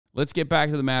let's get back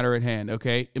to the matter at hand,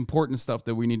 okay? Important stuff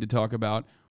that we need to talk about.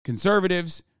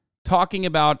 Conservatives talking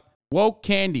about woke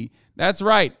candy. That's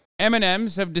right.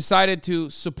 M&Ms have decided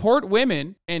to support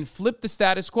women and flip the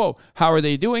status quo. How are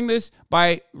they doing this?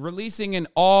 By releasing an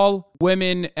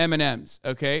all-women M&Ms,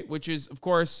 okay? Which is, of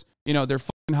course, you know, they're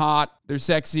fucking hot. They're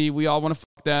sexy. We all want to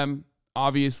fuck them,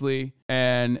 obviously.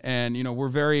 And you know, we're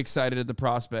very excited at the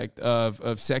prospect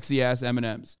of sexy-ass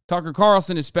M&Ms. Tucker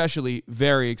Carlson especially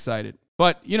very excited.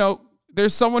 But, you know,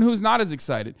 there's someone who's not as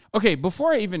excited. Okay,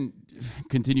 before I even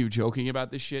continue joking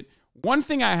about this shit, one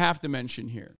thing I have to mention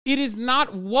here. It is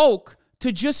not woke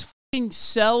to just fucking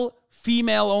sell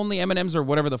female-only M&Ms or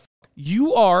whatever the fuck.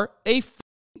 You are a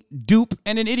fucking dupe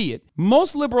and an idiot.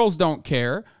 Most liberals don't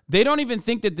care. They don't even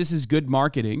think that this is good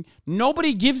marketing.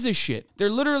 Nobody gives a shit. They're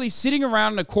literally sitting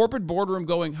around in a corporate boardroom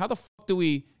going, how the fuck do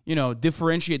we, you know,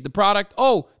 differentiate the product?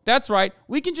 Oh, that's right.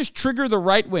 We can just trigger the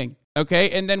right wing. Okay,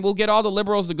 and then we'll get all the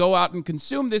liberals to go out and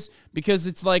consume this because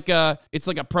it's like a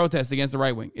protest against the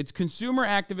right wing. It's consumer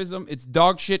activism. It's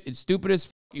dog shit. It's stupid as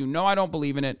fuck. You know I don't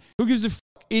believe in it. Who gives a fuck?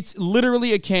 It's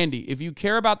literally a candy. If you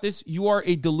care about this, you are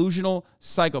a delusional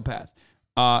psychopath.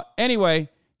 Anyway,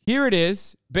 here it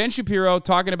is. Ben Shapiro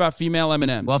talking about female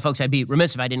M&Ms. Well, folks, I'd be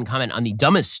remiss if I didn't comment on the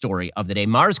dumbest story of the day.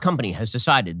 Mars Company has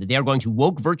decided that they are going to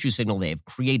woke virtue signal. They have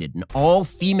created an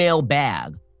all-female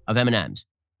bag of M&Ms.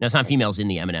 Now, it's not females in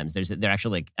the M&Ms. They're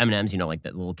actually like M&Ms, you know, like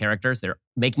the little characters. They're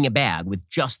making a bag with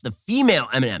just the female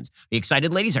M&Ms. Are you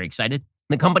excited, ladies? Are you excited?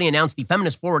 The company announced the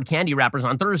feminist-forward candy wrappers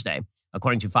on Thursday,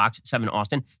 according to Fox 7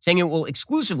 Austin, saying it will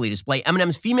exclusively display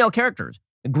M&M's female characters,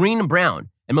 the green and brown,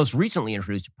 and most recently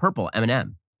introduced purple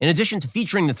M&M. In addition to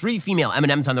featuring the 3 female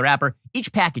M&Ms on the wrapper,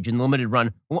 each package in the limited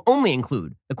run will only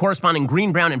include the corresponding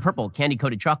green, brown, and purple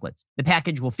candy-coated chocolates. The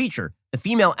package will feature the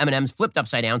female M&Ms flipped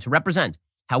upside down to represent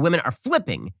how women are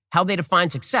flipping how they define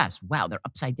success. Wow, they're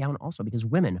upside down also because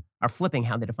women are flipping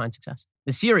how they define success.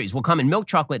 The series will come in milk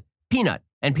chocolate, peanut,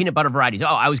 and peanut butter varieties. Oh,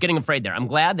 I was getting afraid there. I'm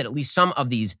glad that at least some of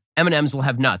these M&Ms will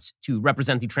have nuts to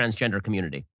represent the transgender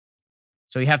community.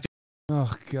 So you have to...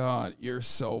 Oh, God, you're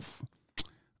so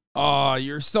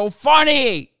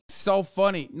funny. So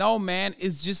funny. No, man,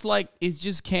 it's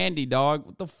just candy, dog.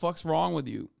 What the fuck's wrong with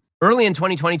you? Early in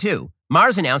 2022,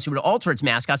 Mars announced it would alter its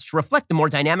mascots to reflect the more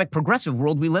dynamic, progressive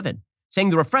world we live in,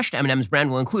 saying the refreshed M&M's brand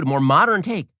will include a more modern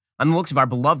take on the looks of our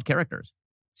beloved characters.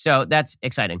 So that's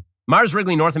exciting. Mars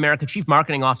Wrigley North America Chief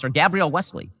Marketing Officer Gabrielle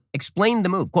Wesley explained the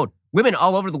move. Quote, women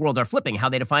all over the world are flipping how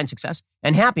they define success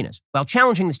and happiness while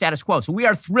challenging the status quo. So we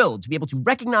are thrilled to be able to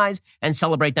recognize and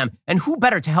celebrate them. And who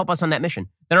better to help us on that mission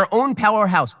than our own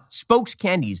powerhouse spokes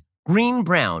candies, green,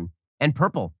 brown, and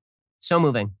purple. So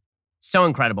moving. So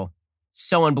incredible.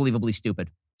 So unbelievably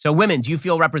stupid. So women, do you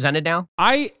feel represented now?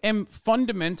 I am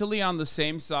fundamentally on the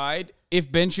same side. If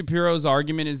Ben Shapiro's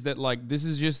argument is that, like, this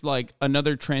is just, like,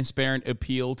 another transparent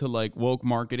appeal to, like, woke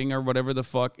marketing or whatever the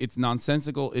fuck, it's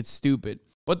nonsensical, it's stupid.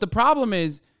 But the problem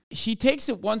is, he takes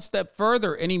it one step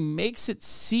further and he makes it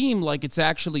seem like it's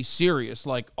actually serious.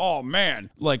 Like, oh, man,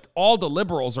 like, all the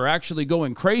liberals are actually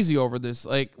going crazy over this.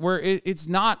 Like, where it's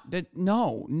not that,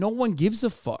 no one gives a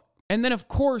fuck. And then, of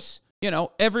course, you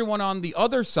know, everyone on the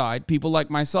other side, people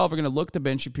like myself, are going to look to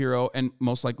Ben Shapiro and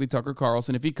most likely Tucker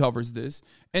Carlson, if he covers this,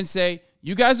 and say,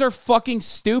 you guys are fucking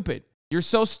stupid. You're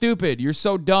so stupid. You're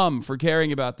so dumb for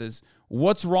caring about this.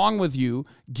 What's wrong with you?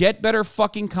 Get better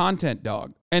fucking content,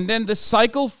 dog. And then the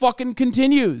cycle fucking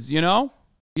continues, you know?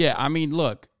 Yeah, I mean,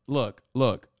 look.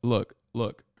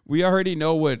 We already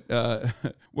know what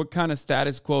kind of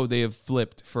status quo they have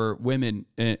flipped for women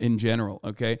in general,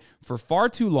 okay? For far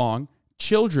too long,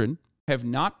 children have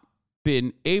not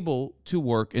been able to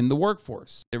work in the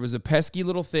workforce. There was a pesky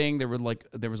little thing. There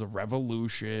was a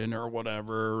revolution or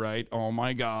whatever, right? Oh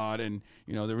my God. And,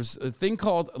 you know, there was a thing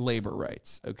called labor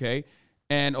rights, okay?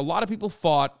 And a lot of people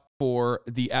fought for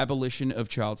the abolition of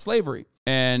child slavery.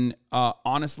 And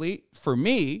honestly, for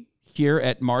me, here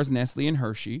at Mars, Nestle, and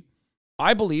Hershey,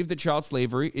 I believe that child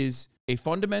slavery is a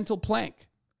fundamental plank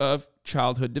of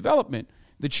childhood development.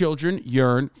 The children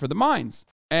yearn for the minds.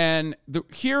 And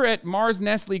here at Mars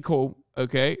Nestle Co.,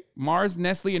 okay, Mars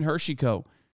Nestle and Hershey Co.,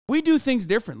 we do things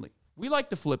differently. We like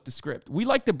to flip the script. We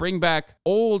like to bring back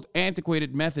old,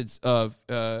 antiquated methods of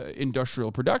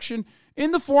industrial production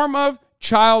in the form of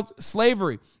child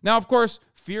slavery. Now, of course,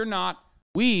 fear not,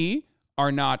 we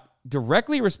are not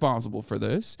directly responsible for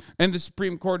this, and the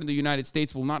Supreme Court of the United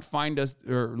States will not find us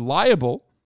liable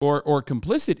or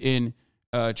complicit in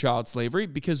child slavery.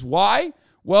 Because why?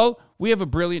 Well, we have a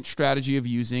brilliant strategy of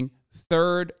using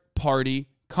third-party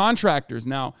contractors.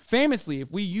 Now, famously,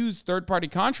 if we use third-party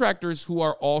contractors who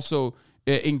are also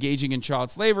engaging in child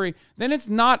slavery, then it's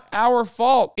not our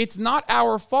fault. It's not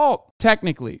our fault,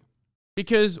 technically,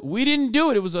 because we didn't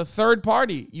do it. It was a third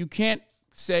party. You can't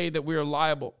say that we are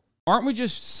liable. Aren't we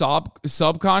just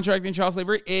subcontracting child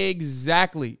slavery?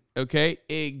 Exactly. Okay?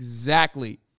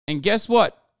 Exactly. And guess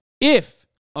what? If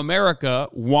America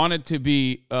wanted to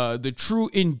be the true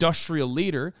industrial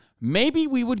leader, maybe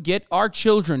we would get our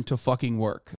children to fucking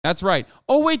work. That's right.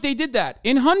 Oh, wait, they did that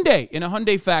in a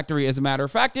Hyundai factory, as a matter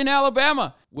of fact, in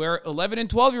Alabama, where 11 and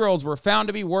 12-year-olds were found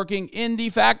to be working in the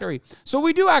factory. So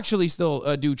we do actually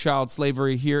still do child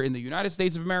slavery here in the United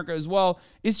States of America as well.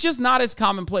 It's just not as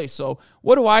commonplace. So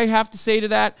what do I have to say to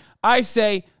that? I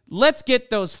say, let's get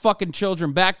those fucking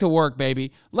children back to work,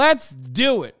 baby. Let's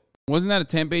do it. Wasn't that a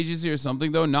temp agency or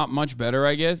something, though? Not much better,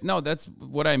 I guess. No, that's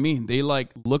what I mean. They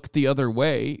look the other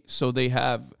way, so they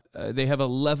have a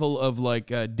level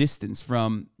of distance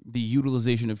from the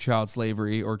utilization of child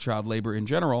slavery or child labor in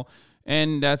general,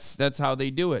 and that's how they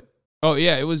do it. Oh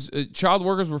yeah, it was child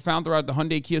workers were found throughout the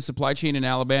Hyundai Kia supply chain in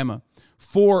Alabama.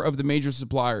 4 of the major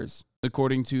suppliers,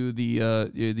 according to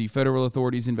the federal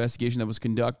authorities' investigation that was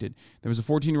conducted. There was a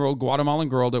 14-year-old Guatemalan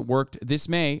girl that worked this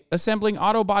May assembling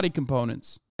auto body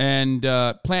components. And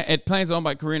at plants owned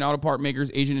by Korean auto part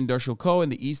makers Asian Industrial Co. in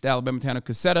the East Alabama town of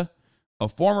Caseta. A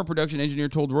former production engineer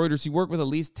told Reuters he worked with at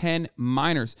least 10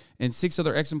 minors, and 6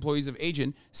 other ex-employees of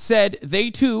Asian said they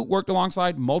too worked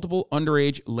alongside multiple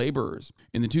underage laborers.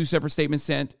 In the 2 separate statements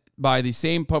sent by the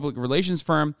same public relations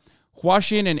firm,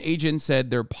 Huashin and Asian said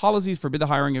their policies forbid the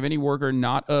hiring of any worker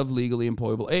not of legally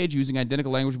employable age. Using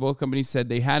identical language, both companies said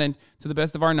they hadn't, to the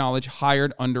best of our knowledge,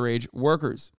 hired underage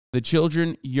workers. The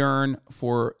children yearn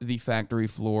for the factory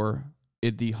floor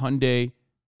at the Hyundai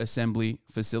assembly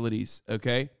facilities,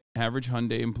 okay? Average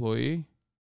Hyundai employee.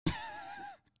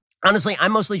 Honestly,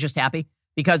 I'm mostly just happy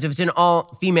because if it's an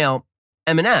all-female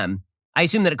M&M, I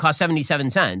assume that it costs 77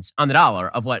 cents on the dollar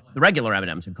of what the regular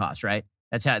M&Ms would cost, right?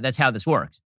 That's how this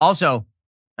works. Also,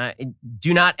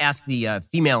 do not ask the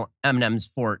female M&Ms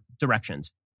for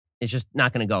directions. It's just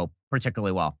not going to go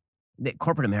particularly well. The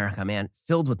corporate America, man,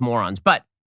 filled with morons. But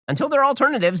until there are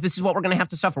alternatives, this is what we're going to have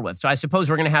to suffer with. So I suppose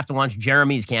we're going to have to launch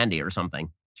Jeremy's Candy or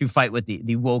something to fight with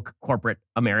the woke corporate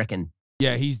American.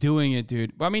 Yeah, he's doing it,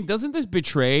 dude. I mean, doesn't this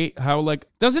betray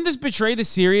the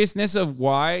seriousness of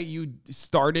why you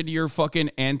started your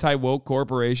fucking anti-woke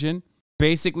corporation?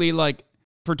 Basically,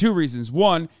 for 2 reasons.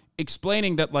 1,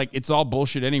 explaining that, it's all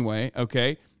bullshit anyway,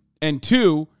 okay? And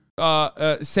 2,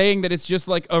 saying that it's just,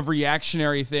 a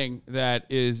reactionary thing that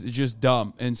is just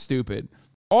dumb and stupid.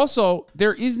 Also,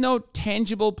 there is no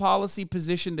tangible policy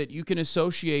position that you can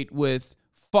associate with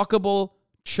fuckable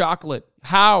chocolate.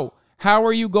 How? How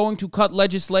are you going to cut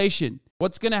legislation?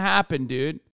 What's going to happen,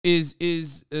 dude?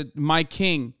 Is my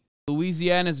king,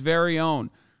 Louisiana's very own,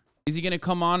 is he going to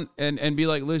come on and be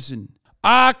like, listen,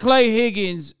 I, Clay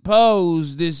Higgins,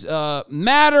 pose this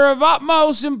matter of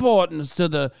utmost importance to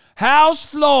the House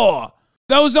floor.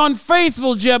 Those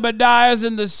unfaithful Jebediahs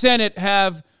in the Senate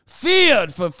have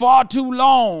feared for far too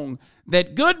long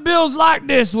that good bills like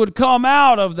this would come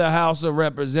out of the House of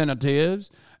Representatives.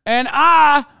 And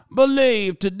I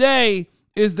believe today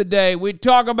is the day we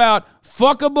talk about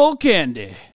fuckable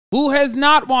candy. Who has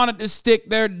not wanted to stick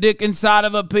their dick inside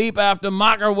of a peep after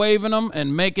microwaving them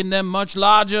and making them much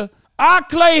larger? I,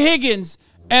 Clay Higgins,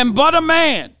 am but a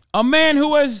man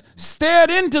who has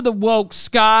stared into the woke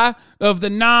sky of the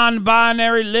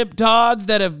non-binary libtards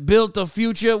that have built a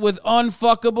future with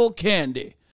unfuckable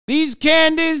candy. These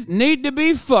candies need to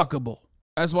be fuckable.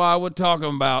 That's why we're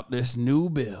talking about this new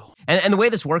bill. And the way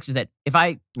this works is that if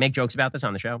I make jokes about this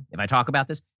on the show, if I talk about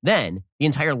this, then the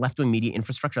entire left-wing media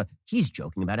infrastructure, he's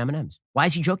joking about M&Ms. Why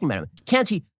is he joking about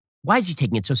M&Ms? Why is he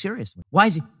taking it so seriously?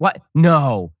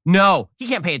 No, he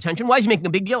can't pay attention. Why is he making a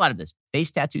big deal out of this?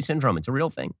 Face tattoo syndrome, it's a real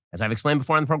thing. As I've explained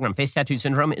before on the program, face tattoo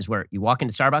syndrome is where you walk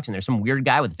into Starbucks and there's some weird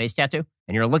guy with a face tattoo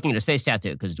and you're looking at his face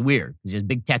tattoo because it's weird because he has a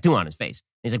big tattoo on his face.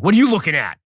 And he's like, what are you looking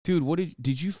at? Dude, what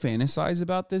did you fantasize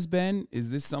about this, Ben? Is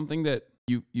this something that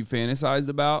you fantasized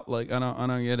about? I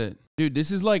don't get it. Dude,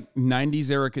 this is 90s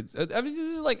era, this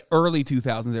is early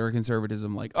 2000s era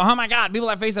conservatism. Oh my God, people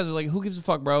have face tattoos. Who gives a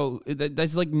fuck, bro?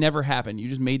 That's never happened. You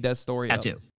just made that story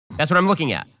tattoo. Up. That's what I'm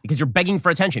looking at because you're begging for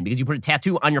attention because you put a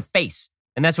tattoo on your face.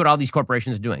 And that's what all these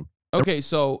corporations are doing. Okay,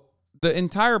 so the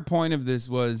entire point of this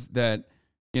was that,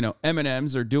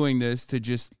 M&Ms are doing this to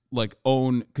just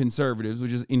own conservatives,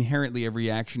 which is inherently a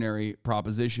reactionary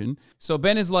proposition. So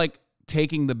Ben is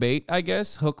taking the bait, I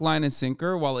guess, hook, line, and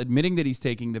sinker, while admitting that he's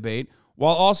taking the bait,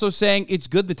 while also saying it's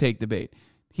good to take the bait.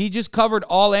 He just covered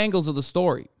all angles of the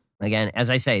story. Again, as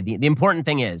I say, the important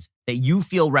thing is that you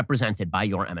feel represented by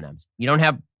your M&Ms. You don't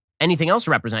have anything else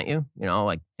to represent you,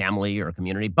 like family or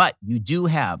community, but you do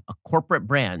have a corporate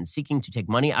brand seeking to take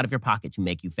money out of your pocket to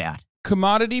make you fat.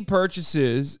 Commodity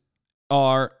purchases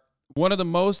are one of the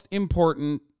most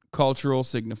important cultural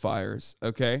signifiers,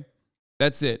 okay?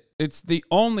 That's it. It's the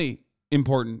only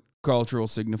important cultural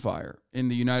signifier in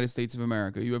the United States of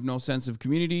America. You have no sense of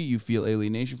community. You feel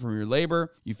alienation from your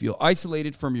labor. You feel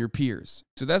isolated from your peers.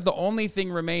 So that's the only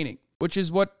thing remaining, which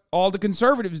is what all the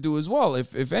conservatives do as well.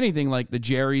 If anything, like the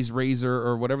Jerry's Razor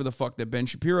or whatever the fuck that Ben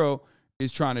Shapiro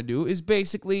is trying to do is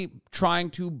basically trying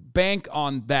to bank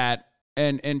on that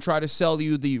and try to sell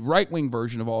you the right-wing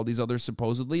version of all these other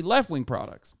supposedly left-wing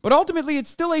products. But ultimately, it's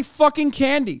still a fucking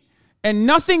candy, and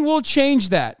nothing will change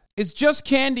that. It's just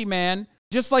candy, man.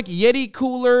 Just like Yeti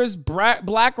coolers,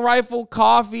 Black Rifle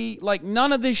coffee, like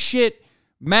none of this shit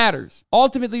matters.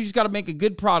 Ultimately, you just got to make a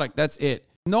good product. That's it.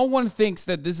 No one thinks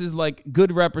that this is like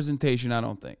good representation, I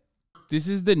don't think. This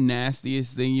is the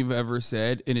nastiest thing you've ever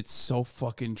said, and it's so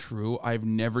fucking true. I've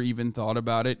never even thought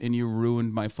about it, and you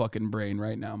ruined my fucking brain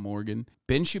right now, Morgan.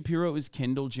 Ben Shapiro is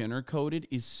Kendall Jenner coded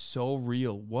is so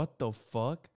real. What the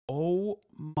fuck? Oh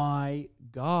my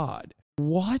God.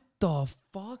 What the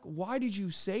fuck? Why did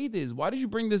you say this? Why did you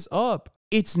bring this up?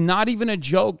 It's not even a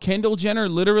joke. Kendall Jenner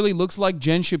literally looks like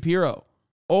Jen Shapiro.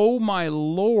 Oh my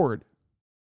Lord.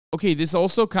 Okay, this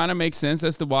also kind of makes sense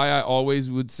as to why I always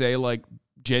would say like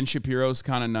Jen Shapiro's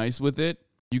kind of nice with it.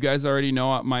 You guys already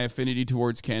know my affinity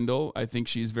towards Kendall. I think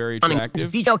she's very attractive.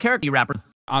 Female character rapper.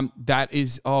 That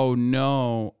is, oh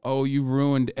no. Oh, you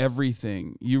ruined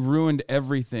everything. You ruined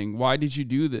everything. Why did you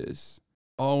do this?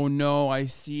 Oh no, I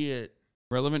see it.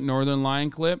 Relevant Northern Lion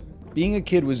clip. Being a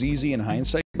kid was easy in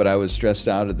hindsight, but I was stressed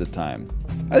out at the time.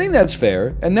 I think that's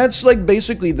fair. And that's like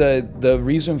basically the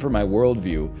reason for my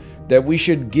worldview, that we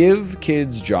should give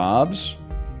kids jobs.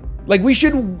 Like we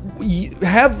should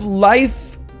have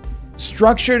life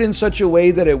structured in such a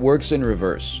way that it works in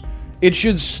reverse. It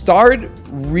should start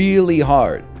really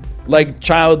hard, like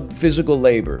child physical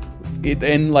labor,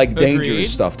 and like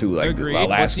dangerous stuff too, like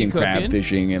Alaskan crab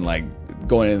fishing and like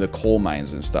going into the coal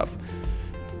mines and stuff.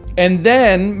 And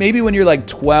then maybe when you're like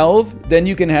 12, then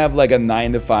you can have like a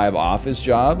 9-to-5 office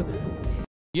job.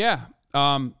 Yeah.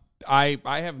 I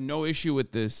have no issue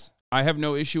with this. I have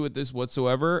no issue with this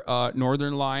whatsoever.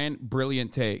 Northern Lion,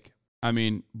 brilliant take. I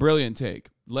mean, brilliant take.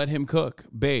 Let him cook.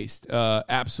 Based.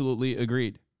 Absolutely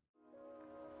agreed.